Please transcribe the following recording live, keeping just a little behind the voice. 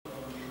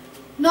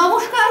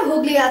নমস্কার,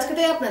 হুগলি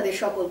আজকেতে আপনাদের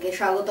সকলকে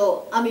স্বাগত।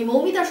 আমি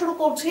মৌমিতা। শুরু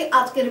করছি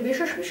আজকের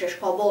বিশেষ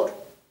খবর।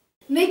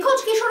 নিখোঁজ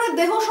কিশোরের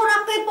দেহ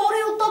শনাক্তের পরে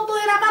উত্তপ্ত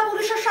এলাকা,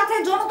 পুলিশের সাথে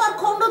জনতার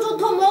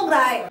খণ্ডযুদ্ধ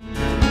মগরায়।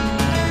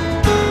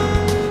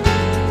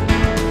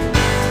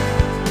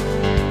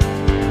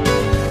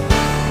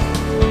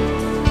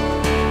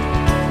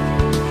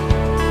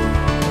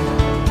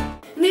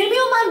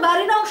 নির্মীয়মান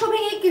বাড়ির অংশ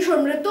ভেঙে কিশোর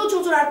মৃত্যু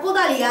চুঁচুড়ার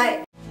কোদালিয়ায়।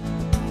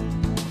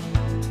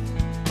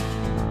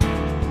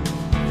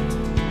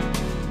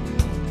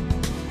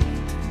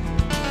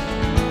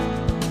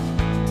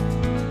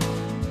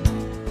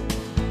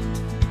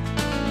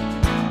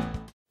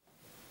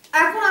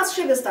 এখন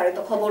আসছে বিস্তারিত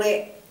খবরে।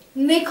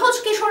 নিখোঁজ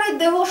কিশোরের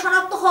দেহ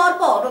শনাক্ত হওয়ার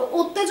পর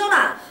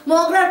উত্তেজনা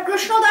মগরার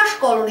কৃষ্ণদাস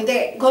কলোনিতে।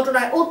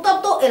 ঘটনায়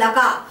উত্তপ্ত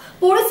এলাকা।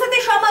 পরিস্থিতি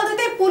সামাল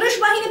দিতে পুলিশ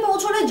বাহিনী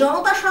পৌঁছলে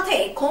জনতার সাথে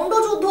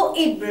খণ্ডযুদ্ধ,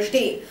 ইট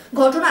বৃষ্টি।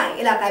 ঘটনায়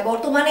এলাকায়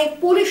বর্তমানে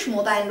পুলিশ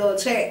মোতায়েন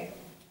রয়েছে।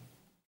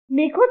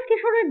 নিখোঁজ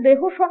কিশোরের দেহ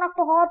শনাক্ত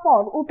হওয়ার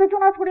পর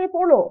উত্তেজনা ছড়িয়ে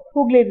পড়ল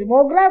হুগলির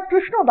মগরা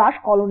কৃষ্ণদাস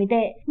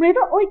কলোনিতে। মৃত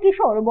ওই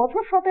কিশোর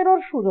বছর 17-র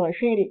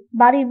সুজয়শীল,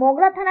 বাড়ি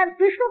মগরা থানার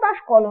কৃষ্ণদাস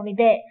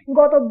কলোনিতে।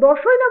 গত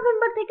 10ই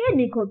নভেম্বর থেকে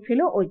নিখোঁজ ছিল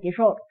ওই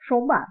কিশোর।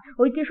 সোমবার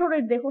ওই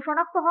কিশোরের দেহ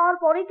শনাক্ত হওয়ার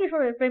পরে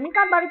কিশোরের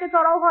প্রেমিকার বাড়িতে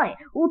চড়াও হয়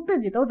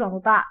উত্তেজিত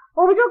জনতা।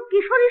 অভিযোগ,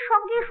 কিশোরীর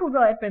সঙ্গে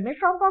সুজয়ের প্রেমের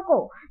সম্পর্ক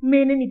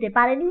মেনে নিতে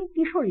পারেনি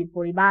কিশোরীর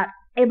পরিবার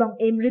এবং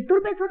এই মৃত্যুর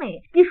পেছনে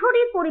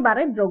কিশোরীর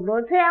পরিবারের যোগ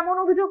রয়েছে এমন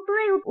অভিযোগ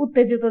তুলে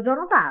উত্তেজিত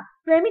জনতা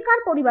প্রেমিকার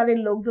পরিবারের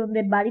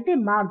লোকজনদের বাড়িতে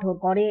মারধর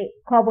করে।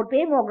 খবর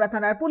পেয়ে মগরা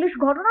থানার পুলিশ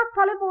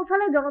ঘটনাস্থলে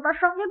পৌঁছালে জনতার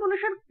সঙ্গে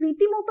পুলিশের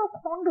রীতিমতো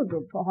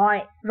খণ্ডযুদ্ধ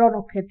হয়।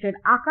 রণক্ষেত্রের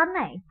আকার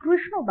নেয়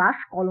কৃষ্ণদাস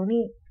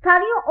কলোনি।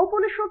 স্থানীয় ও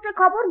পুলিশ সূত্রে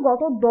খবর,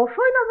 গত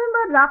 10ই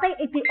নভেম্বর রাতে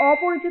একটি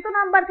অপরিচিত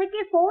নাম্বার থেকে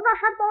ফোন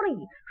আসার পরেই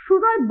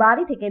সুজয়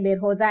বাড়ি থেকে বের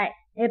হয়ে যায়।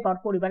 এরপর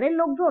পরিবারের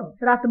লোকজন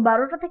রাত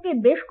 12টা থেকে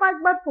বেশ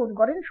কয়েকবার ফোন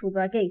করেন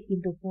সুজয়কে,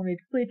 কিন্তু ফোনের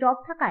সুইচ অফ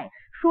থাকায়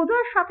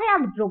সুজয়ের সাথে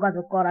আর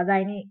যোগাযোগ করা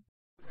যায়নি।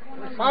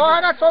 পাওয়া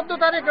হয় না। 14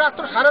 তারিখ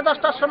রাত্র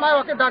 10:30টার সময়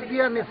ওকে ডাক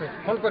দিয়ে নিয়েছে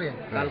ফোন করে।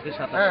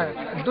 হ্যাঁ,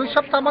 2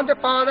 সপ্তাহের মধ্যে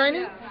পাওয়া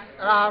যায়নি।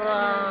 আর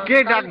কে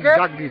ডাক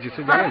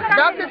দিয়েছে জানেন?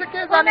 ডাক দিয়েছে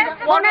কে জানে না।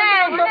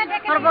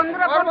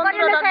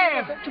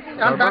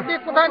 ডাক দিয়ে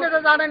কোথায়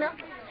নিয়েছে জানে না।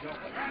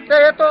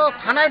 এ তো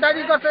থানায়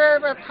ডায়েরি করছে,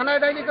 থানায়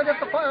ডায়েরি করে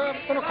তো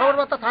কোনো খবর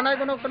বার্তা থানায়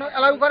কোনো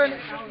অ্যালাউ করেনি।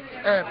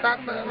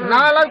 না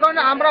অ্যালাউ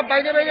করেনি, আমরা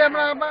বাইরে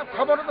আমরা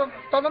খবর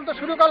তদন্ত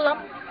শুরু করলাম।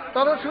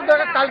 তদন্ত শুরু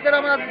করে কালকে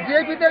আমরা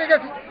জিআইপিতে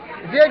রেখেছি।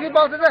 জিআইপি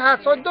বলছে যে হ্যাঁ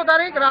 14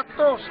 তারিখ রাত্র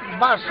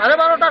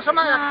 12:30টার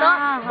সময় একটা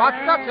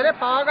বাচ্চা ছেলে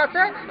পাওয়া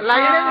গেছে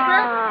লাইনের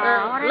উপরে,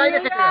 লাইনে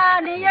থেকে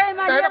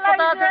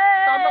কোথায় আছে।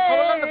 আমরা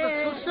খবর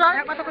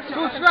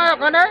সুশ্রয়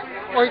ওখানে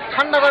ওই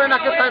ঠান্ডা করে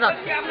নাকি তাই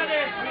রাখছে।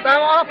 তাই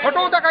ওরা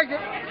ফটোও দেখাইছে।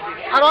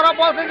 আর ওরা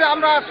বলছে যে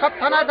আমরা সব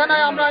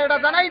থানায় আমরা এটা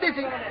জানাই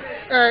দিয়েছি।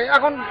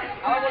 এখন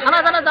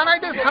থানায় জানাই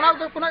দিয়েছি, থানাও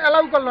তো কোনো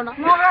অ্যালাউ করলো না।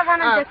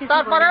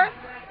 তারপরে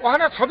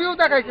ওখানে ছবিও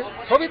দেখাইছে।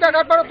 ছবি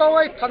দেখার পরে তো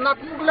ওই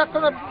নাতনিগুলো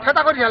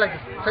ফেতা করে ফেলাইছে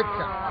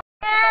সেটা।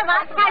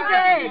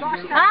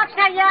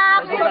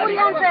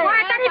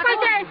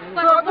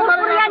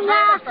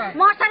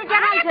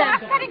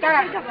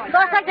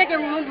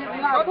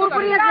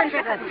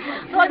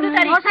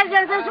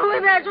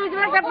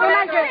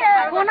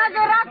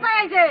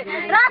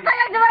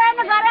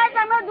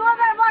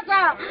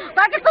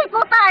 তুই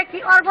কোথায়?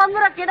 ওর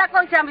বন্ধুরা কেটা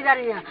কইছে আমি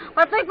জানি না।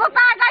 তুই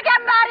কোথায়? কাকে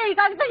আমি মারি,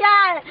 কাকে তুই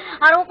আয়।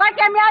 আর ও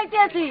কাকে আমি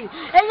আইতেছি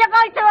এই যে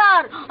কইছে।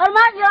 ওর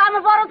মা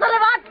আমার বড় ছেলে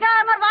ভাত খায়,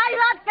 আমার ভাই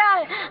ভাত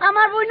খায়,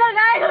 আমার বোনের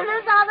গায়ে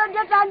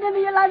তাদেরকে টানে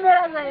নিয়ে লাই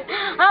মেরেছে।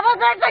 আমার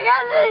কাছে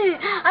গেছি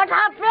আর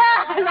ঠাপে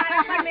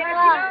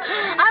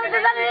আমি তো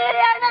জানি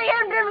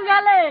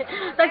গেলে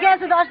তো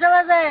গেছি 10টা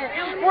বাজে।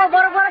 ও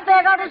বড় তো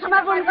 11টার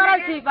সময় ফোন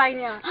করাইছি,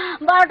 পাইনি।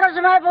 12টার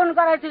সময় ফোন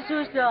করাইছি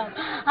সুস্থ।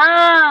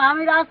 হ্যাঁ,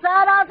 আমি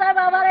রাস্তায়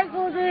বাবারে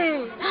খুঁজি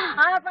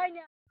আর পাইনি।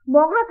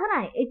 মগরা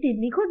থানায় একটি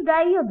নিখোঁজ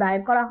ডায়েরিও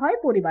দায়ের করা হয়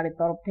পরিবারের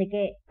তরফ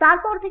থেকে।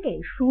 তারপর থেকে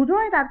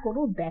সুজয় তার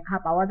কোনো দেখা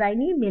পাওয়া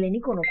যায়নি, মেলেনি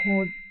কোনো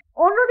খোঁজ।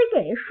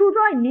 অন্যদিকে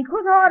সুজয়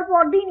নিখোঁজ হওয়ার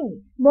পর দিনই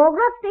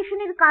মগরা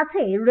স্টেশনের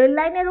কাছে রেল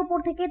লাইনের উপর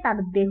থেকে তার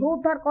দেহ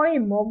উদ্ধার করে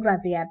মগরা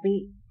জিআরপি।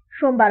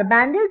 সোমবার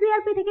ব্যান্ডেল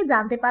জিআরপি থেকে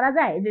জানতে পারা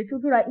যায় যে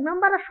চুঁচুড়া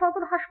ইমামবাড়া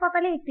সদর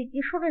হাসপাতালে একটি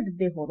কিশোরের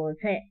দেহ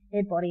রয়েছে।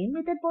 এরপরে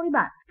মৃতের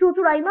পরিবার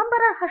চুঁচুড়া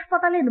ইমামবাড়া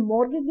হাসপাতালের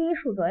মর্গে গিয়ে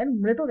সুজয়ের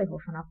মৃতদেহ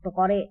শনাক্ত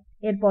করে।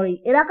 এরপরই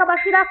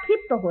এলাকাবাসীরা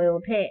ক্ষিপ্ত হয়ে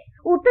ওঠে।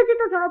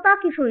 উত্তেজিত জনতা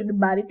কিশোরীর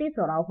বাড়িতে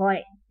চড়াও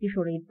হয়।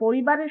 কিশোরীর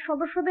পরিবারের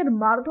সদস্যদের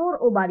মারধর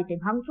ও বাড়িতে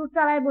ভাঙচুর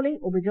চালায় বলেই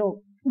অভিযোগ।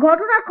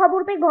 ঘটনার খবর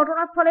পেয়ে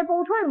ঘটনাস্থলে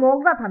পৌঁছয়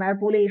মগরা থানার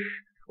পুলিশ।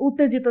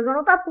 উত্তেজিত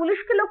জনতা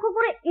পুলিশকে লক্ষ্য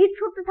করে ইট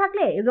ছুটতে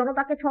থাকলে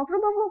জনতাকে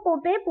ছত্রভঙ্গ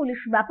করতে পুলিশ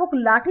ব্যাপক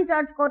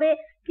লাঠিচার্জ করে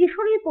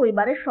কিশোরীর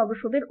পরিবারের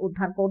সদস্যদের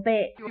উদ্ধার করতে।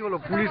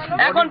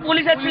 এখন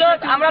পুলিশের ছিল,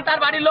 আমরা তার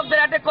বাড়ির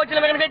লোকদের অ্যাটাক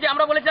করেছিলাম এখানে।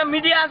 আমরা বলেছিলাম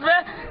মিডিয়া আসবে,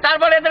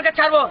 তারপরে এদেরকে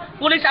ছাড়বো।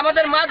 পুলিশ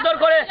আমাদের মারধর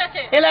করে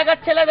এলাকার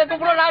ছেলেদের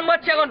পুরো রান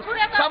মারছে। এখন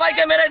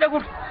সবাইকে মেরে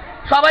দেখুন,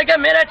 সবাইকে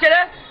মেরে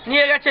ছেড়ে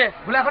নিয়ে গেছে।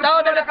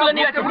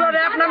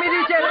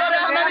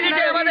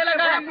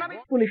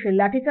 পুলিশের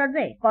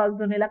লাঠিচার্জে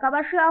কয়েকজন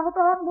এলাকাবাসী আহত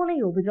হন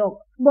বলেই অভিযোগ।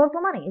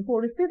 বর্তমানে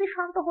পরিস্থিতি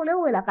শান্ত হলেও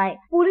এলাকায়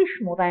পুলিশ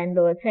মোতায়েন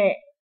রয়েছে।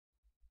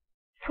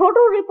 ছোট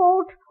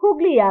রিপোর্ট,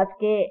 হুগলি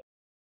আজকে।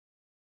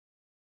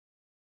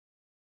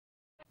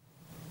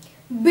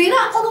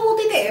 বিনা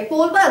অনুমতিতে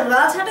পোলবার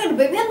রাজহাটের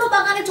বিভিন্ন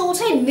বাগানে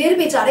চলছে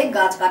নির্বিচারে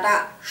গাছ কাটা।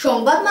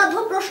 সংবাদ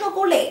মাধ্যম প্রশ্ন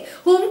করলে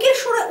হুমকির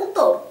সুরে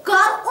উত্তর,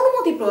 কার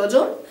অনুমতি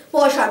প্রয়োজন?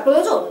 পয়সার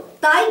প্রয়োজন,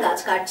 তাই গাছ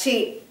কাটছি।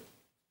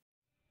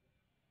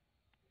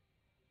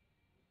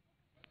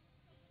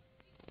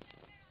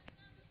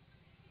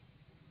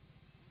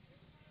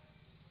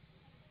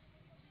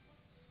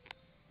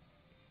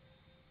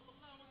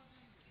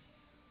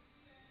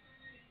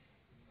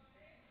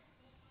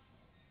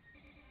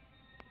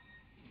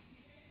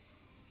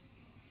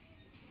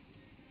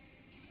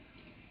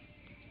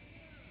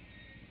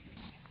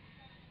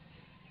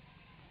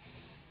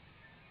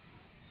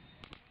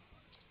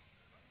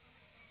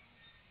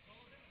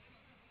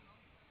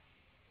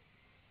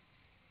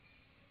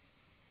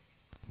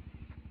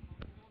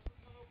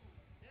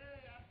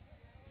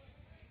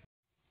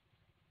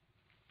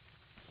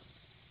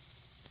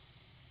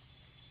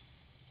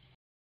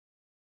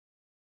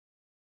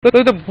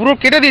 তো পুরো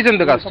কেটে দিয়েছেন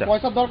তো গাছটা।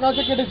 পয়সার দরকার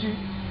আছে, কেটেছি।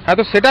 হ্যাঁ,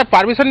 তো সেটা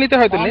পারমিশন নিতে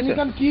হয় তো নিচে।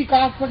 পারমিশন কি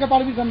কাজ থেকে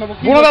পারমিশন নেব?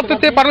 বন দপ্তর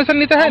থেকে পারমিশন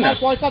নিতে হয় না?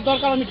 পয়সার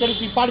দরকার, আমি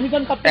কেটেছি।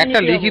 পারমিশন কাটতে একটা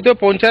লিখিত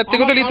পঞ্চায়েত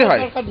থেকে তো নিতে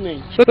হয়। দরকার নেই।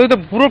 তো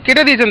পুরো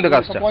কেটে দিয়েছেন তো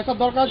গাছটা। পয়সার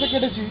দরকার আছে,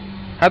 কেটেছি।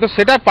 হ্যাঁ, তো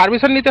সেটা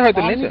পারমিশন নিতে হয়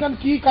তো নিচে। পারমিশন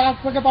কি কাজ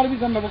থেকে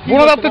পারমিশন নেব?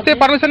 বন দপ্তর থেকে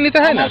পারমিশন নিতে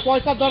হয় না?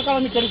 পয়সার দরকার,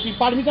 আমি কেটেছি।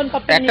 পারমিশন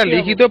কাটতে একটা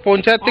লিখিত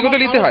পঞ্চায়েত থেকে তো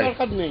নিতে হয়।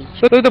 দরকার নেই।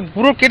 তো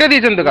পুরো কেটে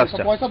দিয়েছেন তো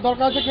গাছটা। পয়সার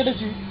দরকার আছে,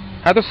 কেটেছি।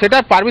 হ্যাঁ, তো সেটা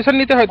পারমিশন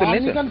নিতে হয় তো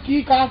নিচে। পারমিশন কি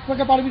কাজ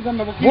থেকে পারমিশন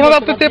নেব? বন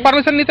দপ্তর থেকে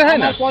পারমিশন নিতে হয়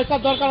না?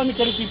 পয়সার দরকার, আমি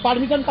কেটেছি।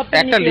 পারমিশন কাটতে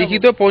একটা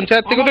লিখিত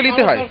পঞ্চায়েত থেকে তো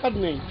নিতে হয়। দরকার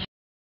নেই।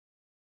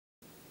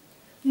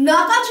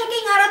 নাকা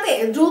চেকিং এড়াতে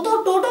দ্রুত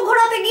টোটো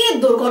ঘোরাতে গিয়ে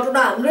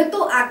দুর্ঘটনা, মৃত্যু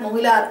এক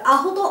মহিলার,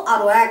 আহত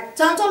আরো এক।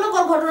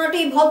 চাঞ্চল্যকর ঘটনাটি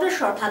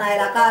ভদ্রেশ্বর থানা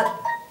এলাকার।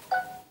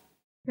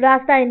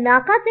 রাস্তায়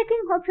নাকা চেকিং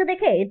হচ্ছে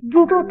দেখে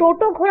দ্রুত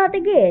টোটো ঘোরাতে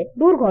গিয়ে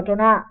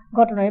দুর্ঘটনা।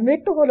 ঘটনায়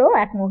মৃত্যু হলো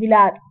এক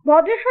মহিলার।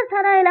 ভদ্রেশ্বর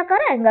থানা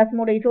এলাকার অ্যাঙ্গাস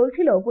মোড়েই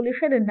চলছিল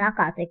পুলিশের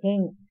নাকা চেকিং।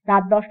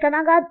 রাত 10টা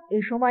নাগাদ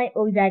এই সময়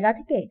ওই জায়গা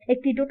থেকে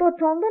একটি টোটো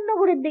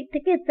চন্দননগরের দিক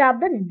থেকে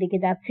চাপদানির দিকে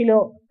যাচ্ছিল।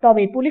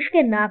 তবে পুলিশকে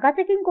নাকা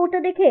চেকিং করতে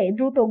দেখে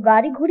দ্রুত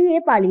গাড়ি ঘুরিয়ে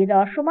পালিয়ে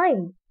যাওয়ার সময়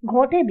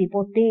ঘটে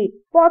বিপত্তি।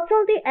 পথ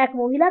চলতি এক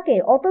মহিলাকে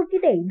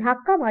অতর্কিতেই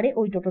ধাক্কা মারে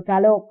ওই টোটো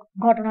চালক।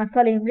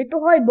 ঘটনাস্থলে মৃত্যু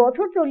হয়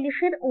বছর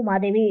 40-এর উমা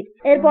দেবীর।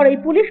 এরপরেই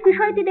পুলিশ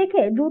বিষয়টি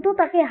দেখে দ্রুত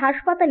তাকে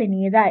হাসপাতালে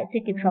নিয়ে যায়।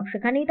 চিকিৎসক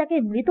সেখানেই তাকে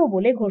মৃত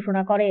বলে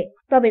ঘোষণা করে।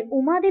 তবে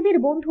উমা দেবীর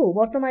বন্ধু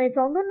বর্তমানে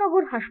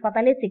চন্দননগর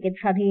হাসপাতালে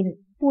চিকিৎসাধীন।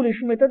 পুলিশ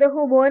মৃতদেহ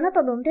ময়না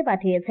তদন্তে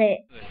পাঠিয়েছে।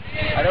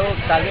 আরে ও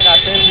কালকে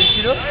রাস্তায়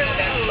ফিরছিল,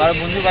 কারো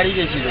বন্ধু বাড়ি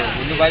গেছিল।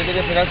 বন্ধু বাড়ি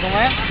থেকে ফেরার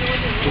সময়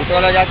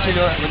টোটোওয়ালা যাচ্ছিল,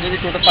 যদি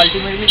টোটো পাল্টি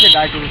মেরে দিয়েছে,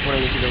 গাড়ি টোটো পড়ে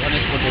গেছিল। ওখানে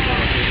স্পটে পড়ে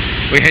গেছে।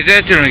 ওই হেঁটে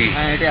যাচ্ছিল নাকি?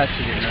 হ্যাঁ, হেঁটে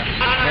আসছিল।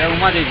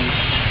 উমা দেবী,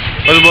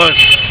 বয়স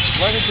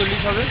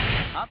 40 হবে।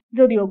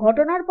 যদিও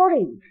ঘটনার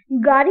পরেই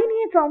গাড়ি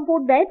নিয়ে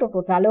চম্পট দেয়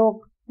টোটো চালক।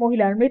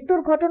 মহিলার মৃত্যুর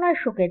ঘটনায়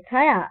শোকের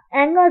ছায়া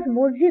অ্যাঙ্গাস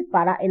মসজিদ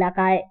পাড়া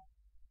এলাকায়।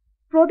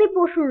 প্রদীপ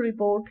বসুর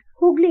রিপোর্ট,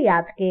 হুগলি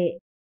আজকে।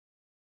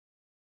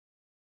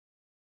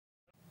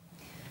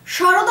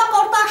 সারদা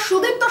কর্তা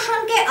সুদীপ্ত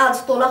সেনকে আজ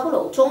তোলা হলো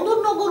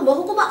চন্দননগর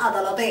মহকুমা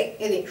আদালতে।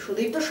 এদিন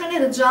সুদীপ্ত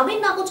সেনের জামিন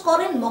নাকচ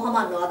করেন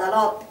মহামান্য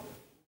আদালত।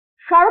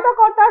 সারদা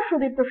কর্তা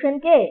সুদীপ্ত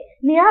সেনকে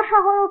নিয়ে আসা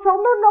হলো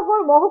চন্দননগর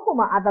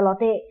মহকুমা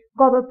আদালতে।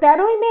 গত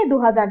 13ই মে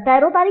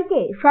 2013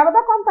 তারিখে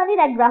সারদা কোম্পানির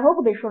এক গ্রাহক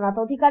বিশ্বনাথ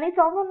অধিকারী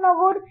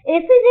চন্দননগর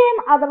এসিজেএম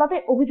আদালতে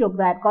অভিযোগ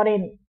দায়ের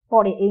করেন।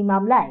 পরে এই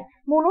মামলায়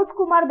মনোজ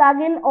কুমার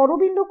দাগেল,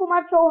 অরবিন্দ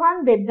কুমার চৌহান,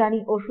 দেবযানী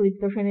ও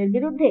সুদীপ্ত সেনের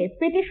বিরুদ্ধে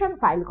পিটিশন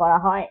ফাইল করা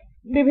হয়।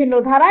 বিভিন্ন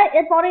ধারায়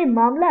এরপরে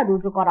মামলা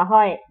রুজু করা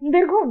হয়।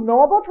 দীর্ঘ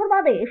 9 বছর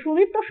বাদে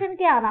সুদীপ্ত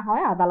সেনকে আনা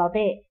হয়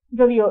আদালতে।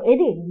 যদিও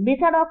এদিন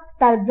বিচারক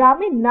তার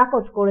জামিন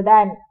নাকচ করে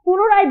দেন।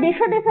 পুনরায় 20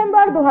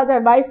 ডিসেম্বর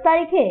 2022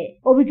 তারিখে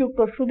অভিযুক্ত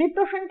সুদীপ্ত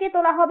সেনকে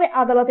তোলা হবে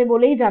আদালতে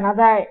বলেই জানা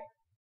যায়।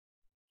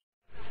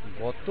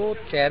 গত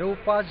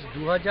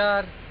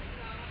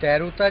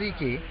 13/5/2013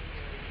 তারিখে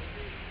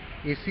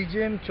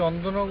এসিজেএম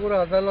চন্দননগর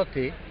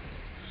আদালতে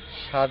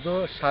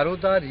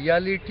সারদা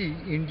রিয়ালিটি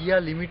ইন্ডিয়া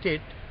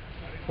লিমিটেড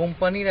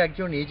কোম্পানির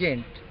একজন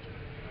এজেন্ট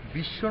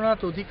বিশ্বনাথ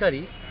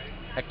অধিকারী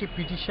একটি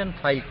পিটিশন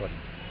ফাইল করেন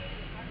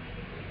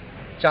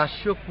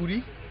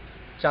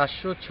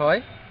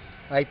 420/406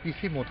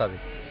 আইপিসি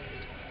মোতাবেক।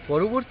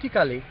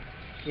 পরবর্তীকালে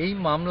এই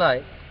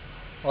মামলায়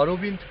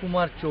অরবিন্দ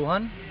কুমার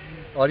চৌহান,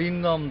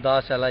 অরিন্দম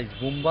দাস আলাইস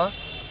বুম্বা,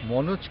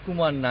 মনোজ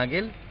কুমার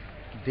নাগেল,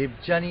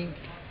 দেবযানী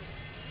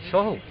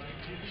সহ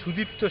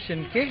সুদীপ্ত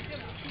সেনকে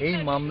এই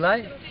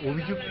মামলায়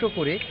অভিযুক্ত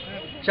করে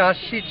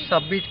চার্জশিট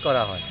সাবমিট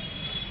করা হয়।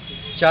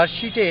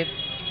 চার্জশিটের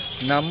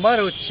নাম্বার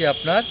হচ্ছে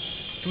আপনার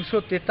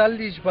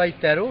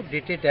 243/13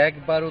 ডেটেড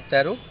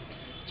 1/12/13,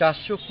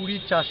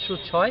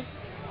 420/406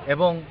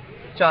 এবং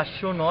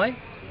 409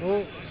 ও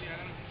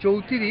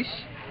 34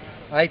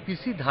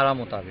 আইপিসি ধারা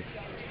মোতাবেক।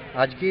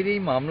 আজকের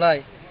এই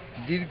মামলায়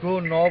দীর্ঘ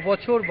 9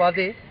 বছর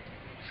বাদে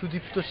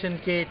সুদীপ্ত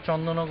সেনকে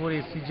চন্দননগর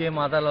এসিজেএম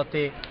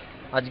আদালতে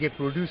আজকে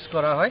প্রডিউস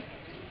করা হয়।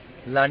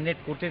 লার্নেড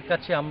কোর্টের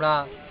কাছে আমরা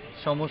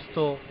সমস্ত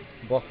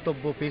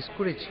বক্তব্য পেশ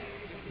করেছি।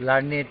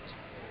 লার্নেড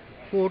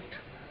কোর্ট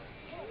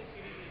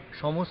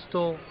সমস্ত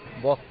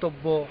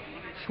বক্তব্য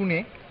শুনে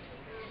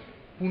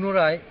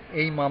পুনরায়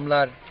এই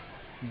মামলার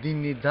দিন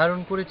নির্ধারণ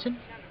করেছেন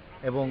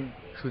এবং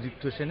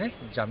সুদীপ্ত সেনের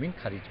জামিন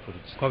খারিজ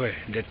করেছে। কবে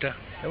ডেটটা?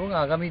 এবং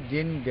আগামী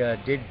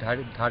ডেট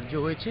ধার্য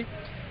হয়েছে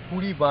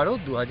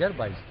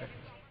 20/12/2022 তারিখ।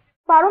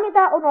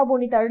 পারমিতা ও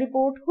নবনীতার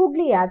রিপোর্ট,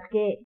 হুগলি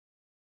আজকে।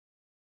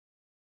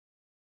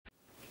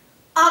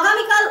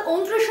 আগামীকাল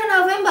 29শে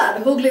নভেম্বর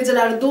হুগলি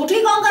জেলার দুটি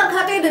গঙ্গার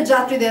ঘাটের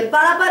যাত্রীদের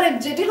পারাপারের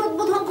জেটির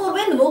উদ্বোধন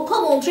করবেন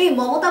মুখ্যমন্ত্রী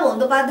মমতা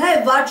বন্দ্যোপাধ্যায়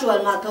ভার্চুয়াল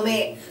মাধ্যমে।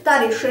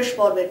 তারই শেষ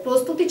পর্বের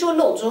প্রস্তুতি চলল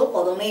জোর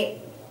কদমে।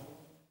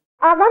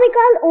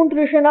 আগামীকাল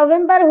 29শে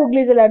নভেম্বর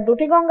হুগলি জেলার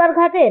দুটি গঙ্গার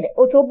ঘাটের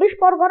ও 24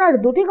 পরগনার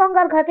দুটি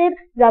গঙ্গার ঘাটের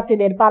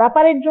যাত্রীদের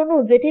পারাপারের জন্য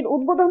জেটির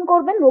উদ্বোধন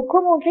করবেন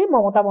মুখ্যমন্ত্রী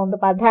মমতা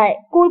বন্দ্যোপাধ্যায়।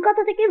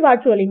 কলকাতা থেকে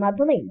ভার্চুয়ালি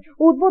মাধ্যমেই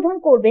উদ্বোধন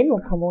করবেন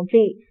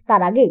মুখ্যমন্ত্রী।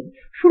 তার আগেই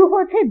শুরু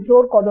হয়েছে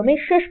জোর কদমে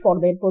শেষ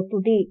পর্বের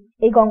প্রস্তুতি।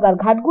 এই গঙ্গার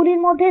ঘাটগুলির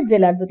মধ্যে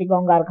জেলার দুটি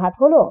গঙ্গার ঘাট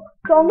হলো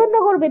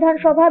চন্দননগর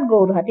বিধানসভার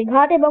গৌরহাটি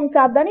ঘাট এবং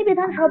চাঁদদানি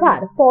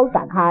বিধানসভার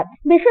পলতা ঘাট।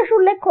 বিশেষ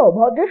উল্লেখ্য,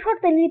 ভদ্রেশ্বর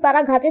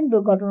তেলিপাড়া ঘাটের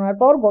দুর্ঘটনার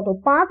পর গত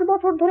 5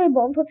 বছর ধরে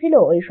বন্ধ ছিল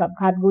এইসব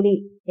ঘাটগুলি।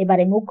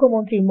 এবারে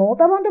মুখ্যমন্ত্রী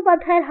মমতা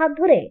বন্দ্যোপাধ্যায়ের হাত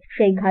ধরে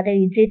সেই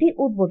ঘাটেরই জেটি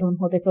উদ্বোধন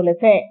হতে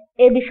চলেছে।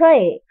 এ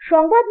বিষয়ে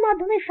সংবাদ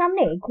মাধ্যমের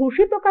সামনে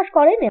খুশি প্রকাশ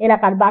করেন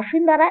এলাকার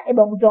বাসিন্দারা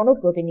এবং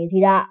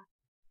জনপ্রতিনিধিরা।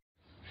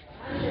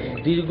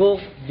 দীর্ঘ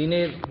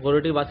দিনের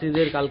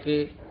গোরহাটিবাসীদের কালকে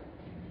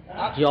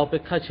যে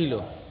অপেক্ষা ছিল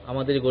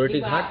আমাদের গোরহাটি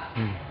ঘাট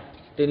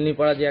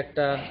তেলনিপাড়া যে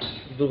একটা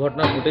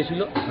দুর্ঘটনা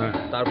ঘটেছিল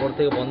তারপর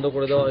থেকে বন্ধ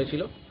করে দেওয়া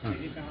হয়েছিল।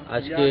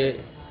 আজকে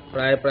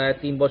প্রায়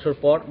 3 বছর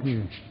পর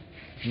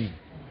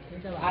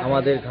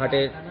আমাদের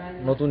ঘাটের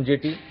নতুন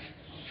জেটি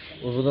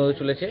উদ্বোধন হতে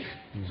চলেছে।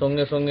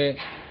 সঙ্গে সঙ্গে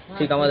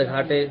ঠিক আমাদের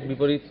ঘাটের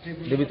বিপরীত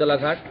দেবীতলা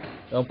ঘাট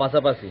এবং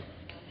পাশাপাশি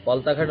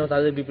পলতা ঘাট এবং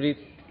তাদের বিপরীত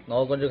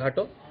নবগঞ্জ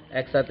ঘাটও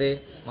একসাথে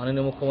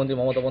মাননীয় মুখ্যমন্ত্রী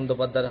মমতা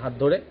বন্দ্যোপাধ্যায়ের হাত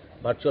ধরে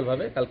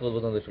ভার্চুয়ালভাবে কালকে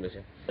উদ্বোধন হতে চলেছে।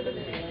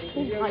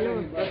 খুব ভালো,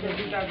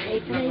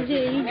 এখানে যে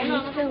এই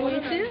জিনিসটা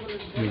হয়েছে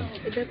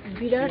এটা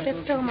বিরাট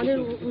একটা আমাদের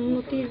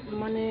উন্নতির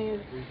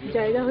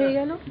জায়গা হয়ে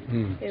গেল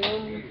এবং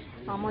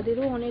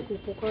আমাদেরও অনেক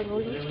উপকার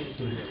হলো,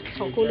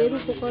 সকলের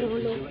উপকার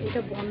হলো।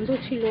 এটা বন্ধ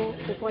ছিল,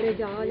 ওপারে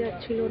যাওয়া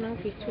যাচ্ছিল না,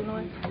 কিচ্ছু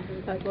নয়।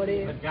 তারপরে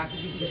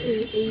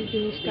এই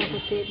জিনিসটা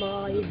হতে বা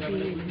এই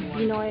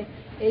বিনয়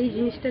এই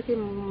জিনিসটাকে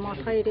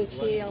মাথায়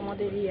রেখে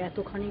আমাদের এই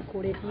এতখানি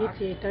করে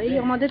দিয়েছে, এটাই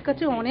আমাদের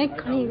কাছে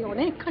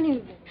অনেকখানি।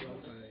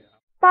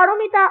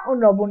 পারমিতা ও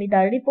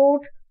নবনীতার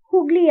রিপোর্ট,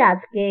 হুগলি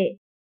আজকে।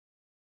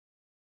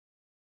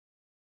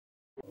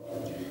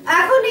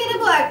 এখন নিয়ে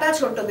নেব একটা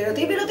ছোট্ট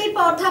বিরতি। বিরতির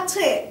পর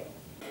থাকছে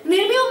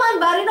নির্মীয়মান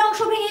বাড়ির অংশ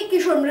ভেঙে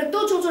কিশোর মৃত্যু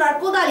চুঁচুড়ার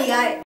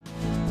কোদালিয়ায়।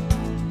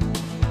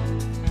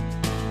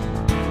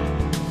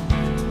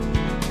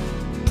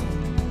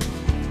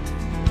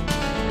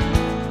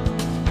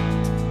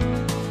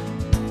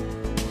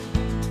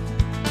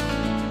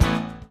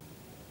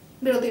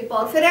 বিরতির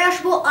পর ফিরে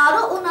আসবো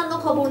আরো অন্যান্য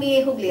খবর নিয়ে।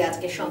 হুগলি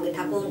আজকের সঙ্গে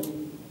থাকুন।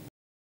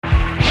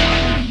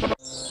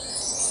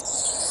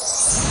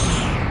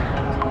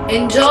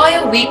 Enjoy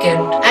a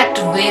weekend at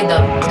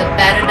Vedam, the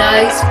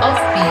paradise of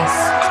peace.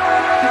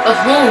 A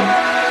home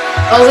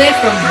away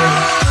from home.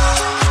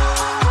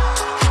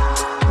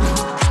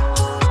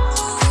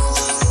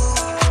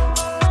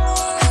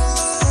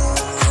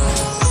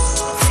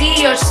 See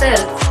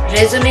yourself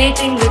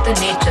resonating with the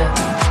nature.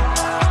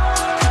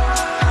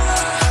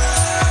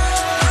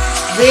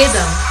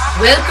 Vedam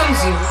welcomes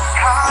you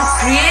to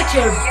create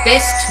your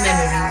best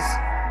memories.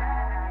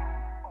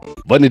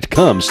 When it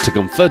comes to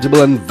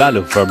comfortable and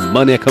value for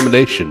money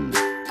accommodation,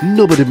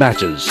 nobody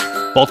matches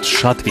Poth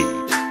Shati.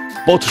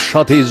 Poth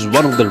Shati is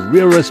one of the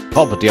rarest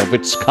property of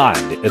its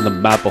kind in the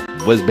map of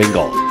West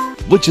Bengal,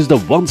 which is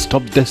the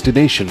one-stop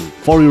destination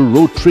for your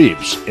road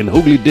trips in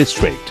Hooghly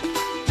district.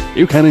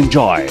 You can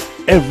enjoy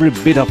every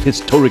bit of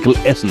historical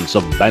essence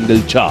of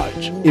Bandel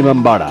Church,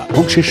 Imambara,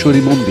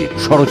 Bhongsheshwari Mandir,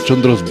 Sharat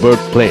Chandra's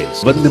birthplace,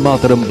 Vande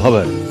Mataram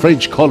Bhavan,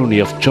 French colony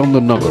of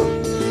Chandanagar.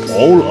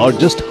 All are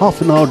just half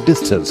an hour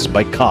distance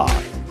by car.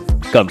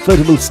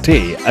 Comfortable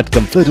stay at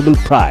comfortable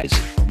price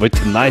with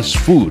nice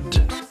food.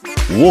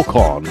 Walk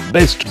on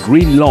best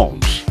green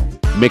lawns,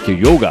 make your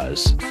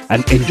yogas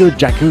and enjoy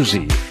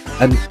jacuzzi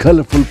and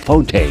colorful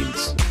fountains.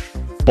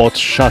 Poth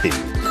Shati,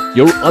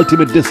 your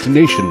ultimate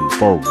destination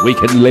for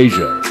weekend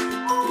leisure.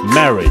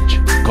 Marriage,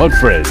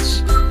 conference,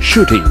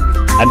 shooting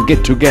and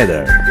get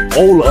together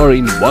all are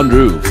in one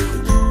roof.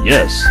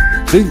 Yes,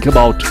 think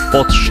about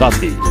Poth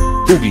Shati,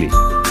 Hooghly.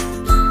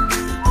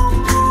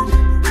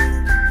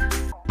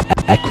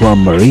 Aqua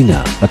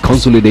Marina, a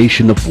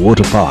consolidation of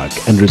water park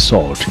and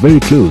resort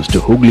very close to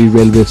Hooghly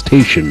railway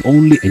station.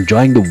 Only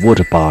enjoying the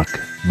water park,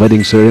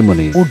 wedding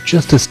ceremony or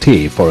just a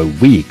stay for a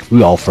week. We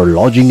offer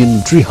lodging in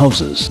tree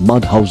houses,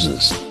 mud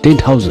houses,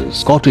 tent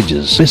houses,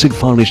 cottages, basic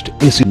furnished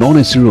AC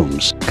non-AC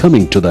rooms.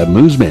 Coming to the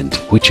amusement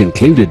which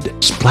included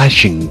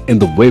splashing in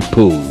the wave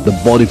pool, the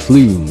body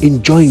flume,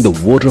 enjoying the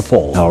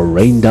waterfall, our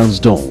rain dance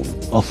dome,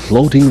 a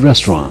floating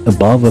restaurant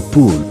above a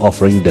pool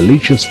offering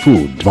delicious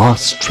food.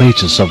 Vast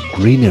stretches of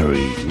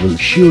greenery will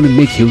surely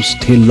make you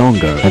stay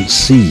longer and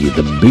see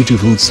the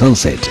beautiful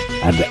sunset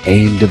at the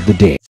end of the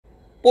day.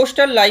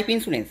 Postal life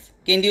insurance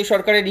কেন্দ্রীয়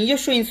সরকারের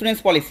নিজস্ব insurance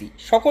policy.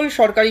 সকল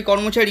সরকারি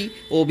কর্মচারী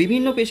ও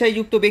বিভিন্ন পেশায়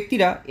যুক্ত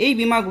ব্যক্তিরা এই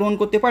বীমা গ্রহণ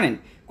করতে পারেন।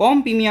 কম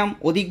প্রিমিয়াম,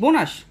 অধিক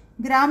বোনাস।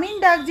 গ্রামীণ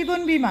ডাক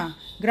জীবন বীমা,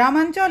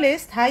 গ্রামাঞ্চলে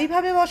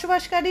স্থায়ীভাবে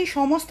বসবাসকারী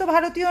সমস্ত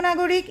ভারতীয়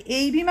নাগরিক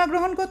এই বীমা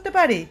গ্রহণ করতে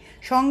পারে।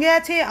 সঙ্গে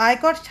আছে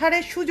আয়কর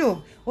ছাড়ের সুযোগ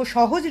ও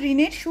সহজ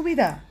ঋণের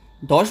সুবিধা।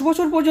 10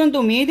 বছর পর্যন্ত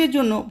মেয়েদের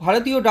জন্য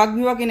ভারতীয় ডাক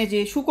বিভাগ এনেছে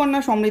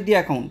সুকন্যা সমৃদ্ধি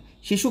অ্যাকাউন্ট,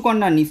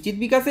 শিশুকন্যার নিশ্চিত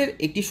বিকাশের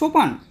একটি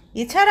সোপান।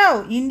 এছাড়াও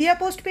ইন্ডিয়া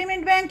পোস্ট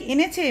পেমেন্ট ব্যাংক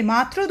এনেছে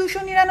মাত্র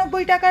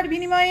 299 টাকার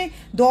বিনিময়ে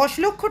 10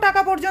 লক্ষ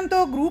টাকা পর্যন্ত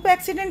গ্রুপ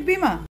অ্যাক্সিডেন্ট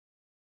বীমা।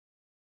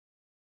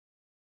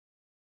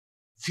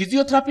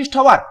 ফিজিওথেরাপিস্ট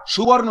হওয়ার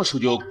সুবর্ণ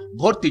সুযোগ,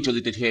 ভর্তি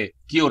চলিতেছে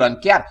cure and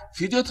care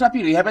physiotherapy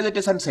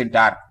rehabilitation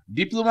centre.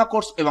 Diploma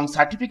course এবং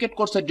সার্টিফিকেট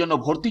কোর্সের জন্য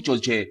ভর্তি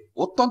চলছে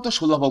অত্যন্ত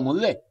সুলভ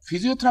মূল্যে।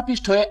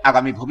 ফিজিওথেরাপিস্ট হয়ে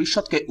আগামী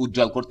ভবিষ্যৎকে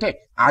উজ্জ্বল করতে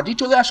আজই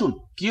চলে আসুন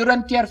কিওর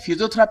অ্যান্ড কেয়ার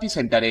ফিজিওথেরাপি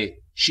সেন্টারে।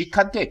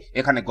 শিক্ষান্তে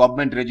এখানে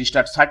গভর্নমেন্ট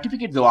রেজিস্টার্ড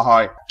সার্টিফিকেট দেওয়া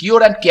হয়।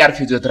 Cure and care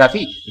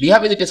physiotherapy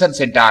rehabilitation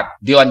centre,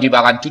 Dewanji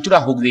বাগান, চুচুড়া,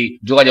 হুগলি।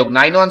 যোগাযোগ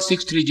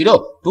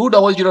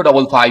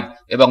 9163020055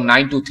 এবং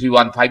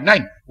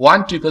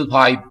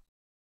 9231591555।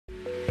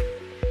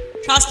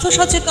 স্বাস্থ্য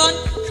সচেতন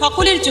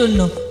সকলের জন্য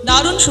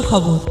দারুণ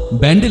সুখবর।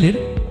 ব্যান্ডেলের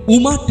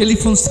উমা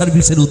টেলিফোন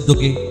সার্ভিসের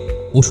উদ্যোগে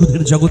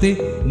ওষুধের জগতে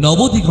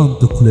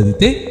নবদিগন্ত খুলে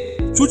দিতে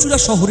চুচুড়া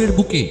শহরের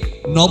বুকে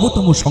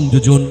নবতম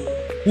সংযোজন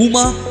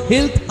উমা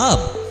হেলথ হাব।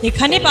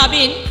 এখানে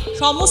পাবেন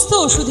সমস্ত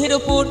ওষুধের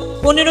ওপর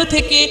 15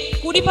 থেকে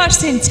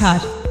 20%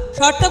 ছাড়।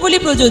 শর্তাবলী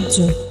প্রযোজ্য।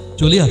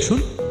 চলে আসুন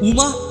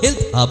উমা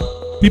হেলথ হাব,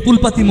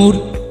 পিপুলপাতি মোড়,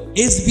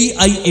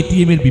 SBI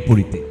ATM এর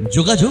বিপরীতে।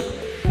 যোগাযোগ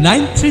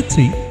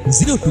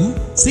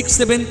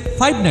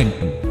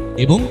 9330267592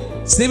 এবং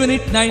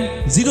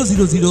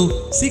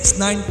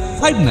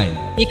 7890006959।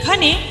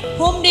 এখানে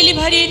হোম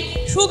ডেলিভারির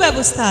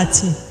সুব্যবস্থা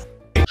আছে।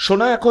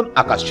 সোনা এখন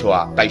আকাশ ছোঁয়া,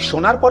 তাই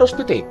সোনার পরশ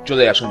পেতে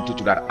চলে আসুন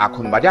চুচুড়ার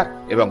আখন বাজার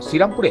এবং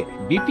শ্রীরামপুরে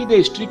বিপি দে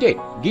স্ট্রিটে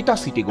গীতা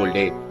সিটি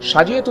গোল্ডে।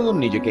 সাজিয়ে তুলুন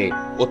নিজেকে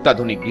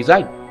অত্যাধুনিক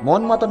ডিজাইন,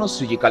 মন মাতানো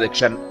সৃজি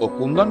কালেকশন ও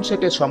কুন্দন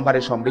সেটের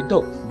সম্ভারে সমৃদ্ধ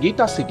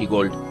গীতা সিটি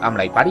গোল্ড।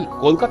 আমরাই পারি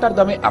কলকাতার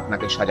দামে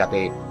আপনাকে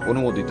সাজাতে।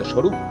 অনুমোদিত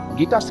শোরুম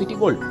গীতা সিটি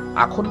গোল্ড,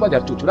 আখন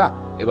বাজার, চুচুড়া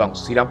এবং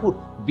শ্রীরামপুর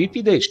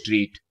বিপি দে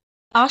স্ট্রিট।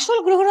 আসল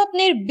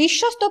গৃহরত্নের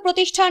বিশ্বস্ত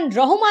প্রতিষ্ঠান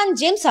রহমান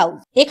জেমস হাউস।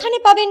 এখানে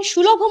পাবেন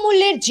সুলভ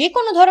মূল্যের যে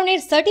কোনো ধরনের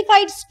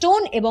সার্টিফাইড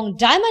স্টোন এবং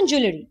diamond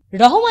jewellery.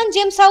 Rahman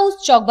gems house,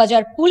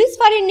 Chawkbazar police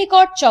ফাঁড়ির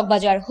নিকট,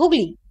 চকবাজার,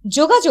 হুগলি।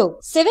 যোগাযোগ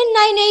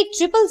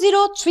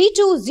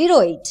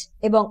 7980003208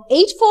 এবং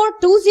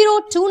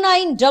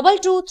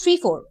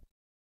 8420292234।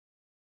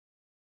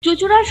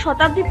 চুচুড়ার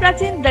শতাব্দী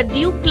প্রাচীন দ্য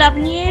ডিউক ক্লাব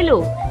নিয়ে এলো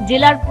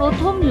জেলার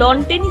প্রথম লন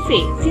টেনিসে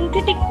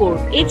সিনথেটিক কোর্ট,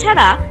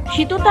 এছাড়া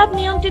শীততাপ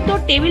নিয়ন্ত্রিত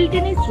টেবিল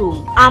টেনিস রুম।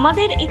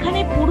 আমাদের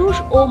এখানে পুরুষ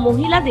ও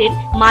মহিলাদের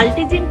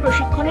মাল্টিজিম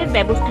প্রশিক্ষণের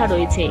ব্যবস্থা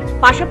রয়েছে।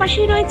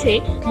 পাশাপাশি রয়েছে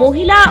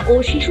মহিলা ও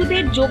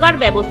শিশুদের যোগার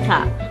ব্যবস্থা।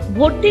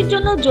 ভর্তির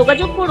জন্য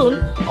যোগাযোগ করুন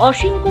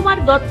Asim Kumar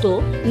Dutta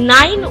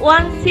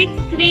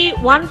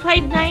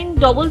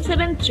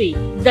 9163159773।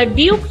 The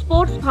Duke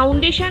sports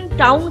foundation,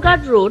 town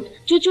guard road,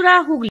 Chuchura,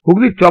 Hooghly.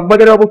 হুগলির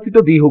চকবাজারে অবস্থিত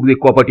দি হুগলি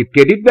কোঅপারেটিভ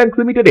ক্রেডিট ব্যাংক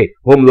লিমিটেডে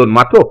হোম লোন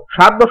মাত্র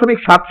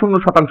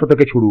 7.70%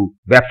 থেকে শুরু।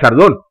 ব্যবসার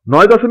লোন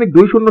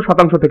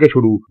 9.20% থেকে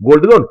শুরু।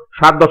 গোল্ড লোন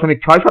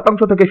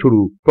 7.6% থেকে শুরু।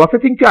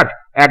 Processing charge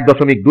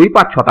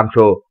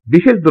 1.25%।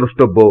 বিশেষ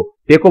দ্রষ্টব্য,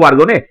 টেকওভার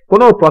লোনে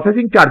কোনো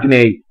প্রসেসিং চার্জ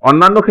নেই।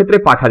 অন্যান্য ক্ষেত্রে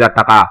 5,000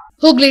 টাকা।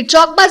 হুগলির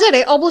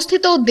চকবাজারে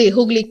অবস্থিত দি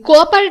Hooghly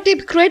cooperative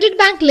credit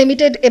bank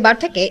limited এবার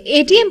থেকে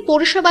এটিএম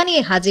পরিষেবা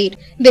নিয়ে হাজির।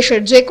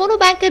 দেশের যে কোনো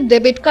ব্যাংকের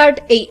ডেবিট কার্ড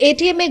এই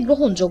এটিএম এ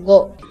গ্রহণযোগ্য।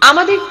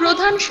 আমাদের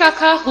প্রধান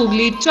শাখা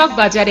হুগলির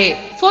চকবাজারে।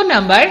 ফোন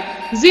নাম্বার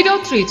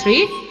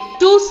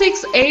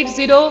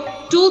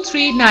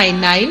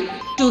 033-2680-2399,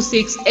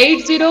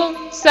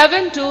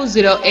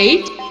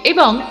 2680-7208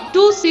 এবং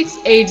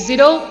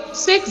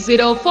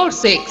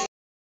 2680-6046।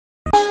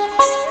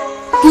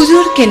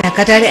 পুজোর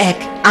কেনাকাটার এক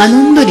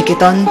আনন্দ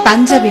নিকেতন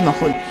পাঞ্জাবি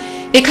মহল।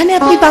 এখানে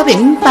আপনি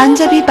পাবেন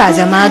পাঞ্জাবি,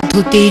 পাজামা,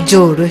 ধুতি,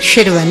 জোর,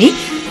 শেরওয়ানি,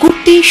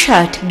 কুর্তি,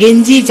 শার্ট,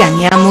 গেঞ্জি,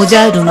 জাঙ্গিয়া,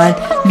 মোজা, রুমাল,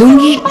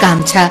 লুঙ্গি,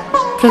 গামছা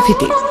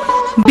প্রভৃতি।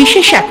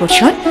 বিশেষ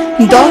আকর্ষণ,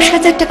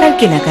 10,000 টাকার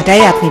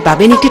কেনাকাটায় আপনি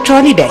পাবেন একটি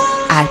ট্রলি ব্যাগ,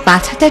 আর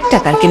 5,000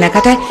 টাকার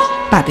কেনাকাটায়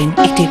পাবেন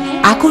একটি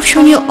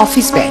আকর্ষণীয়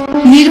অফিস ব্যাগ।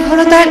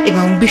 নির্ভরতার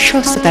এবং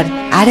বিশ্বস্ততার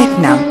আরেক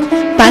নাম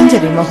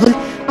পাঞ্জাবি মহল।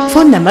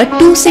 Phone number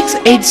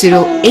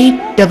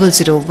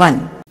 26808001।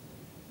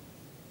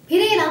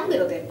 ফিরে এলাম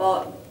বিরতির পর।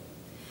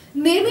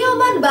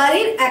 নির্মীয়মান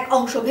বাড়ির এক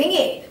অংশ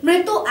ভেঙে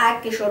মৃত্যু এক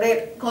কিশোরের।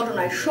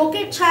 ঘটনায়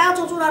শোকের ছায়া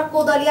চুচুড়ার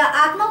কোদালিয়া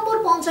 1 নম্বর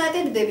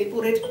পঞ্চায়েতের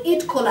দেবীপুরের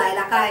ইটখোলা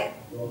এলাকায়।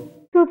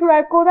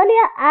 চুচুড়ার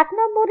কোদালিয়া 1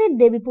 নম্বরের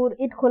দেবীপুর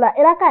ইটখোলা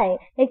এলাকায়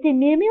একটি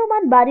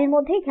নির্মীয়মান বাড়ির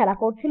মধ্যেই খেলা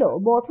করছিল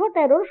বছর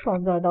 13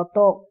 সঞ্জয় দত্ত।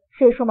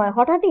 সেই সময়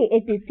হঠাৎই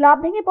একটি স্ল্যাব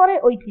ভেঙে পড়ে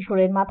ওই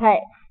কিশোরের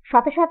মাথায়।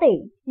 সাথে সাথেই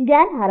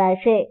জ্ঞান হারায়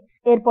সে।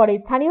 এরপরে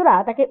স্থানীয়রা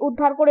তাকে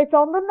উদ্ধার করে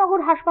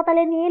চন্দননগর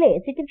হাসপাতালে নিয়ে এলে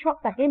চিকিৎসক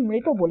তাকে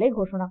মৃত বলে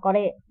ঘোষণা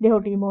করে।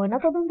 দেহটি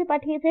ময়নাতদন্তে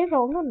পাঠিয়েছে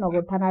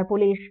চন্দননগর থানার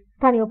পুলিশ।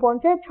 স্থানীয়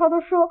পঞ্চায়েত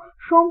সদস্য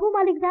শম্ভু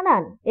মালিক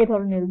জানান, এ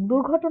ধরনের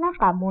দুর্ঘটনা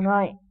কাম্য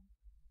নয়।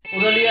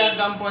 কোদালিয়া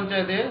গ্রাম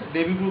পঞ্চায়েতের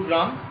দেবীপুর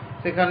গ্রাম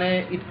সেখানে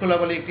ইটখোলা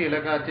বলে একটি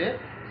এলাকা আছে,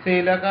 সেই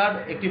এলাকার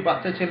একটি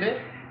বাচ্চা ছেলে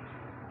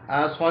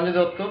সঞ্জয়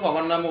দত্ত,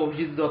 বাবার নাম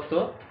অভিজিৎ দত্ত,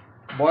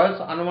 বয়স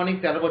আনুমানিক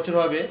 13 বছর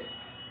হবে।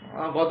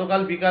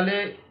 গতকাল বিকালে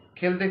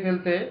খেলতে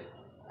খেলতে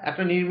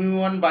একটা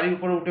নির্মীয়মান বাড়ির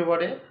উপরে উঠে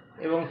পড়ে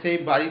এবং সেই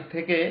বাড়ির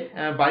থেকে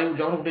বাড়ি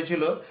যখন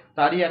উঠেছিল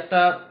তারই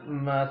একটা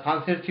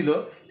সানসেট ছিল,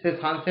 সেই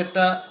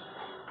সানসেটটা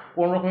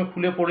কোনো রকমে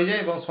খুলে পড়ে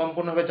যায় এবং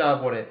সম্পূর্ণভাবে চাপা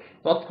পড়ে।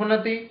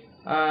 তৎক্ষণাৎই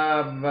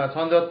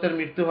সঞ্জয় দত্তের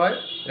মৃত্যু হয়।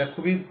 এটা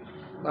খুবই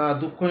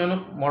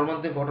দুঃখজনক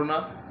মর্মান্তিক ঘটনা।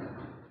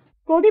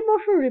 প্রদীপ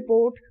বসুর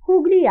রিপোর্ট,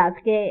 হুগলি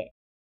আজকে।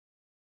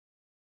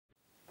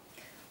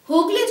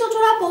 হুগলি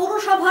চুচুড়া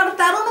পৌরসভার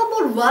 13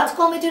 নম্বর ওয়ার্ড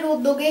কমিটির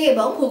উদ্যোগে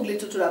এবং হুগলি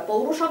চুচুড়া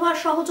পৌরসভার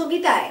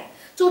সহযোগিতায়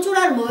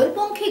চুচুড়ার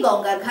ময়ূরপঙ্খী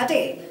গঙ্গার ঘাটে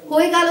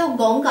হয়ে গেল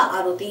গঙ্গা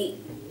আরতি।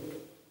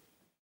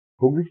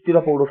 হুগলি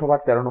চুচুড়া পৌরসভার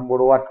 13 নম্বর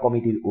ওয়ার্ড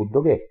কমিটির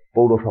উদ্যোগে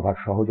পৌরসভার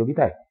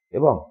সহযোগিতায়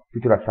এবং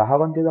চুচুড়া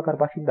সাহাগঞ্জ এলাকার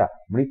বাসিন্দা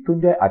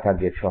মৃত্যুঞ্জয়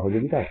আচার্যের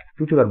সহযোগিতায়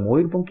চুচুড়ার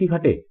ময়ূরপঙ্খী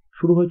ঘাটে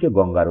শুরু হয়েছে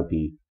গঙ্গা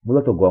আরতি।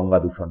 মূলত গঙ্গা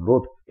দূষণ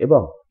রোধ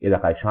এবং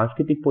এলাকায়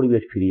সাংস্কৃতিক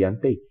পরিবেশ ফিরিয়ে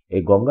আনতেই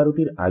এই গঙ্গা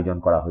আরতির আয়োজন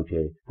করা হয়েছে।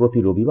 প্রতি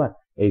রবিবার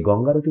এই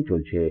গঙ্গা আরতি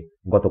চলছে।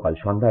 গতকাল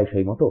সন্ধ্যায়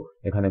সেই মতো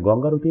এখানে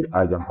গঙ্গা আরতির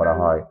আয়োজন করা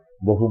হয়।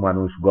 বহু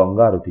মানুষ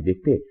গঙ্গা আরতি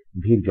দেখতে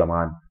ভিড়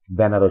জমান।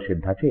 বেনারসের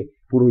ধাঁচে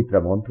পুরোহিতরা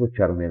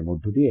মন্ত্রোচ্চারণের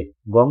মধ্য দিয়ে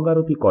গঙ্গা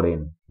আরতি করেন।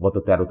 গত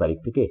 13 তারিখ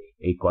থেকে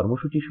এই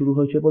কর্মসূচি শুরু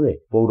হয়েছে বলে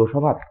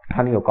পৌরসভার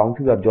স্থানীয়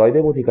কাউন্সিলর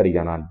জয়দেব অধিকারী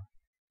জানান।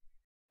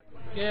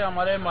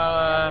 हमारे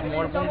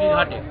मोरपंखी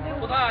घाटे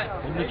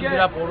হুগলি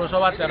চুচুড়া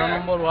পৌরসভার 13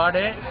 নম্বর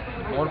ওয়ার্ডে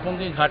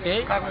মোরপঙ্খী ঘাটে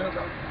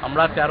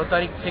আমরা 13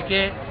 তারিখ থেকে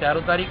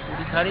 13 তারিখ,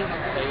 20 তারিখ,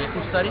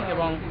 21 তারিখ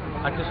এবং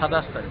আজকে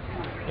 27 তারিখ,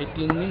 এই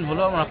 3 দিন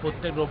হলো আমরা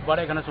প্রত্যেক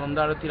রোববারে এখানে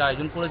সন্ধ্যা আরতির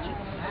আয়োজন করেছি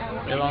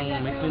এবং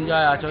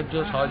মৃত্যুঞ্জয় আচার্য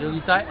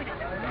সহযোগিতায়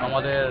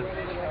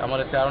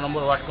আমাদের 13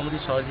 নম্বর ওয়ার্ড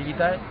কমিটির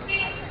সহযোগিতায়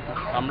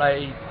আমরা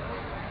এই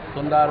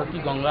সন্ধ্যা আরতি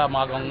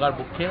মা গঙ্গার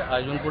বুকে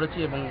আয়োজন করেছি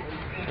এবং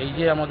এই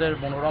যে আমাদের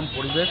মনোরম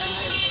পরিবেশ,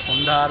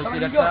 সন্ধ্যা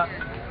আরতির একটা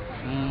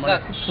মানে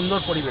খুব সুন্দর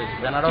পরিবেশ,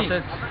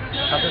 বেনারসের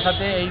সাথে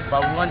সাথে এই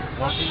বাবুগঞ্জ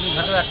মরপঙ্খী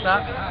ঘাটেও একটা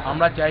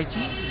আমরা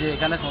চাইছি যে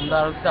এখানে সন্ধ্যা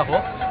আরতিটা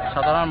হোক,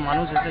 সাধারণ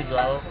মানুষ এসে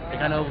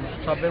এখানে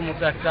উৎসবের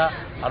মতো একটা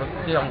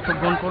আরতিতে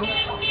অংশগ্রহণ করুক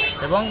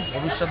এবং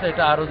ভবিষ্যতে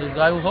এটা আরও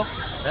দীর্ঘায়ু হোক।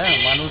 হ্যাঁ,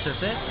 মানুষ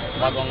এসে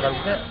মা গঙ্গার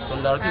বুকে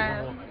সন্ধ্যা আরতি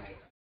উপভোগ।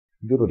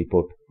 ব্যুরো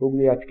রিপোর্ট,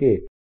 হুগলি আজকে।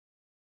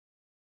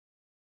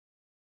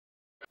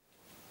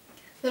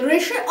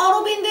 ঋষি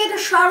অরবিন্দের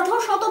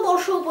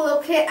সার্ধশতবর্ষ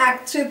উপলক্ষে এক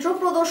চিত্র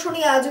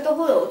প্রদর্শনী আয়োজিত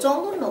হলো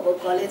চন্দননগর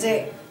কলেজে।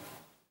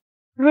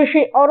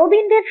 ঋষি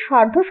অরবিন্দের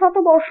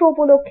সার্ধশতবর্ষ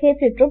উপলক্ষে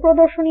চিত্র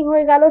প্রদর্শনী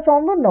হয়ে গেল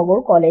চন্দননগর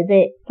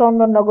কলেজে।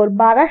 চন্দননগর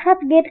বারাসাত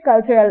গেট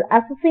কালচারাল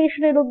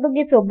অ্যাসোসিয়েশনের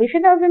উদ্যোগে 24শে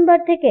নভেম্বর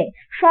থেকে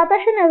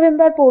 27শে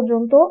নভেম্বর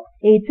পর্যন্ত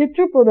এই চিত্র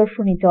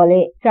প্রদর্শনী চলে।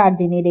 4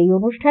 দিনের এই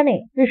অনুষ্ঠানে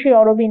ঋষি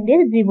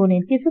অরবিন্দের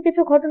জীবনের কিছু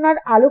কিছু ঘটনার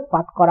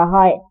আলোকপাত করা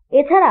হয়।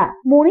 এছাড়া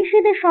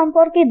মনীষীদের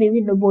সম্পর্কে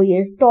বিভিন্ন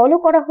বইয়ের স্টলও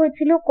করা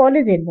হয়েছিল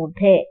কলেজের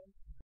মধ্যে।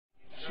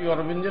 শ্রী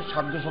অরবিন্দের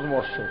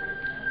সার্ধশতবর্ষ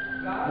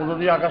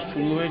 15ই আগস্ট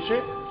শুরু হয়েছে।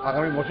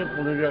 আগামী বছর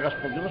 15ই আগস্ট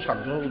পর্যন্ত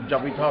সার্ধ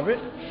উদযাপিত হবে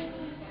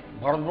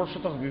ভারতবর্ষ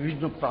তথা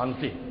বিভিন্ন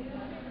প্রান্তে।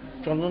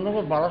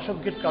 Chandannagar Barasat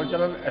gate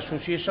cultural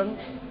association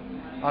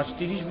আজ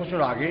 30 বছর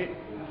আগে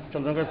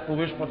চন্দননগরের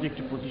প্রবেশপথে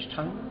একটি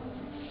প্রতিষ্ঠান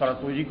তারা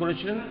তৈরি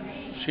করেছিলেন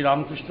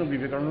শ্রীরামকৃষ্ণ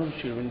বিবেকানন্দ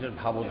শ্রী অরবিন্দের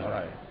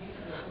ভাবধারায়।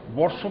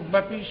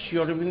 বর্ষব্যাপী শ্রী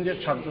অরবিন্দের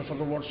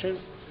সার্ধশতবর্ষের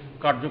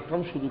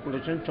কার্যক্রম শুরু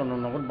করেছেন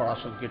Chandannagar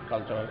Barasat gate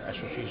cultural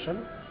association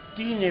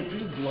 3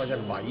 April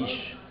 2022।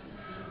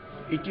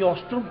 এটি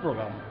 8ম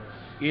প্রোগ্রাম।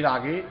 এর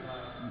আগে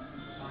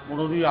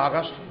 15ই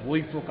আগস্ট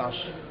বই প্রকাশ,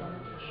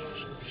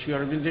 শ্রী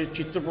অরবিন্দের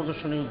চিত্র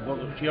প্রদর্শনী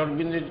উদ্বোধন, শ্রী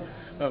অরবিন্দের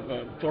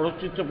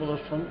চলচ্চিত্র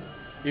প্রদর্শন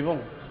এবং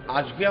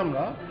আজকে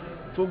আমরা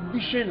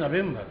 24শে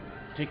নভেম্বর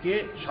থেকে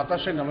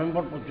 27শে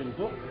নভেম্বর পর্যন্ত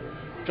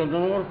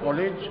চন্দননগর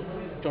কলেজ,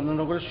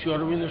 চন্দননগরের শ্রী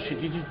অরবিন্দ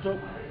স্মৃতিতীর্থ,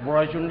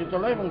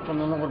 বড়াইচণ্ডীতলা এবং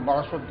Chandannagar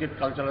Barasat gate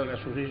cultural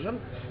association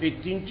এই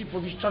 3টি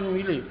প্রতিষ্ঠান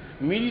মিলে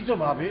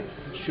মিলিতভাবে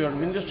শ্রী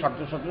অরবিন্দের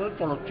সার্ধশতবর্ষের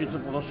চলচ্চিত্র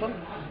প্রদর্শন,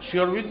 Shri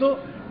Aurobindo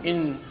in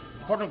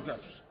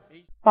photographs.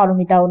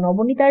 Paromita O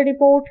নবনীতার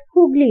report,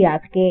 Hooghly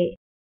আজকে।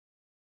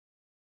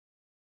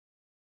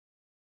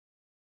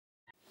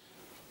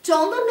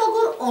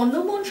 চন্দননগর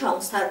অন্নমন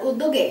সংস্থার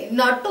উদ্যোগে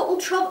নাট্য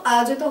উৎসব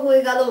আয়োজিত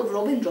হয়ে গেল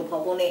রবীন্দ্র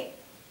ভবনে।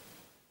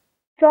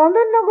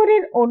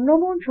 চন্দননগরের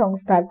অন্নমন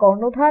সংস্থার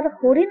কর্ণধার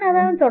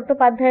হরিনারায়ণ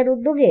চট্টোপাধ্যায়ের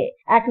উদ্যোগে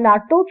এক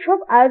নাট্য উৎসব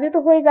আয়োজিত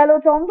হয়ে গেল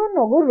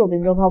চন্দননগর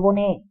রবীন্দ্র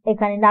ভবনে।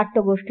 এখানে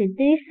নাট্যগোষ্ঠীর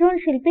 30 জন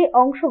শিল্পী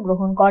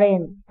অংশগ্রহণ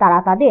করেন। তারা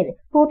তাদের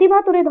প্রতিভা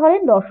তুলে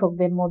ধরেন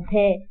দর্শকদের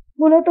মধ্যে।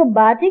 মূলত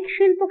বাচিক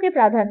শিল্পকে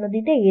প্রাধান্য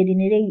দিতে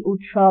এদিনের এই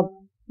উৎসব।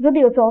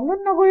 যদিও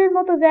চন্দননগরের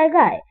মতো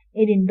জায়গায়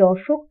এদিন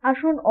দর্শক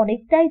আসন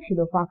অনেকটাই ছিল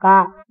ফাঁকা।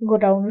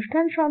 গোটা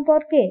অনুষ্ঠান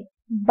সম্পর্কে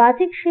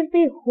বাচিক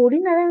শিল্পী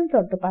হরিনারায়ণ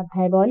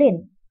চট্টোপাধ্যায় বলেন,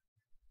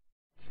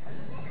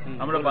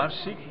 আমরা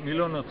বার্ষিক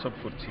মিলন উৎসব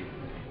করছি।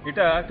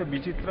 এটা একটা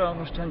বিচিত্র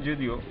অনুষ্ঠান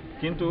যদিও,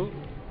 কিন্তু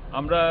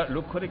আমরা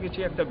লক্ষ্য রেখেছি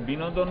একটা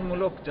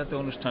বিনোদনমূলক যাতে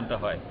অনুষ্ঠানটা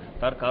হয়।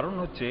 তার কারণ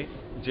হচ্ছে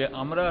যে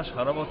আমরা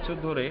সারা বছর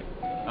ধরে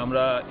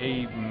আমরা এই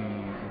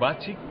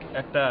বাচিক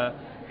একটা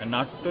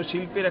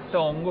নাট্যশিল্পের একটা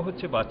অঙ্গ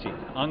হচ্ছে বাচিক,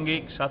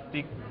 আঙ্গিক,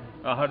 সাত্ত্বিক,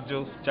 আহার্য,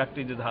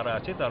 চারটি যে ধারা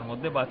আছে তার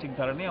মধ্যে বাচিক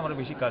ধারা নিয়ে আমরা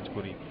বেশি কাজ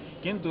করি।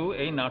 কিন্তু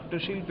এই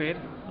নাট্যশিল্পের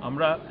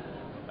আমরা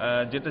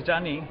যেটা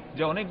জানি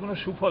যে অনেকগুলো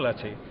সুফল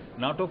আছে।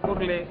 নাটক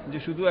করলে যে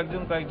শুধু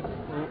একজন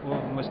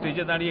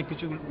স্টেজে দাঁড়িয়ে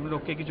কিছু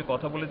লোককে কিছু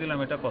কথা বলে দিলাম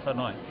এটা কথা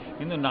নয়,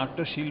 কিন্তু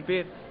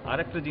নাট্যশিল্পের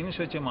আরেকটা জিনিস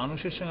হচ্ছে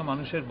মানুষের সঙ্গে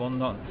মানুষের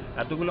বন্ধন।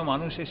 এতগুলো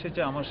মানুষ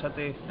এসেছে আমার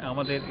সাথে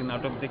আমাদের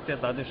নাটক দেখতে,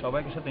 তাদের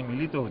সবাইকে সাথে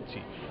মিলিত হচ্ছি।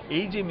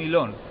 এই যে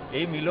মিলন,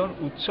 এই মিলন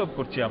উৎসব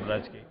করছি আমরা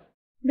আজকে।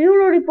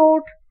 ব্যুরো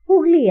রিপোর্ট,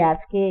 হুগলি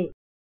আজকে।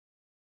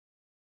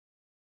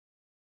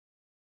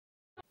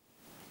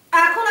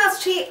 এখন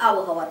আসছি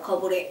আবহাওয়ার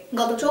খবরে।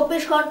 গত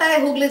 24 ঘন্টায়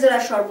হুগলি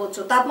জেলার সর্বোচ্চ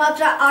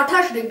তাপমাত্রা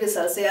 28 ডিগ্রি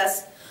সেলসিয়াস,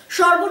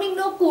 সর্বনিম্ন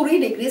 20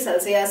 ডিগ্রি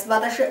সেলসিয়াস।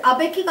 বাতাসের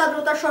আপেক্ষিক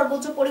আর্দ্রতার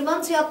সর্বোচ্চ পরিমাণ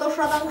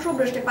 76%।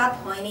 বৃষ্টিপাত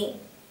হয়নি।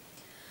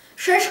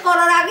 শেষ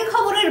করার আগে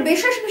খবরের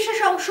বিশেষ বিশেষ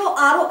অংশ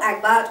আরো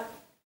একবার।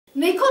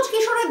 নিখোঁজ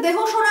কিশোরের দেহ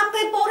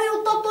শনাক্তের পরে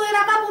উত্তপ্ত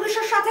এলাকা,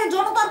 পুলিশের সাথে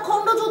জনতার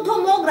খণ্ডযুদ্ধ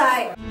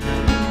মগরায়।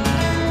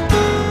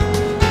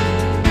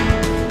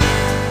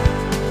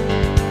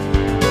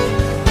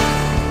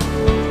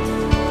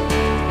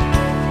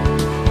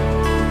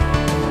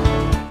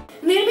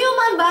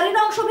 নির্মীয়মান বাড়ির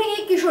অংশ ভেঙে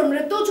কিশোর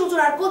মৃত্যু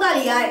চুঁচুড়ার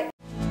কোদালিয়ায়।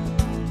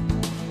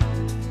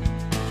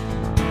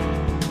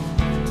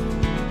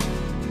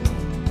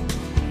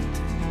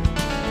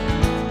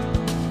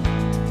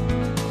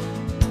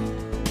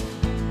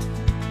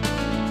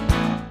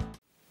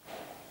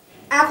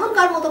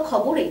 এখনকার মতো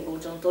খবর এই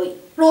পর্যন্তই।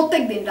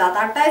 প্রত্যেকদিন রাত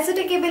 8টায়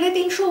সিটি কেবলে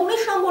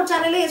 319 নম্বর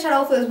চ্যানেলে,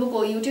 এছাড়াও ফেসবুক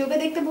ও ইউটিউবে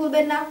দেখতে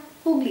ভুলবেন না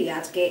হুগলি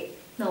আজকে।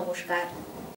 নমস্কার।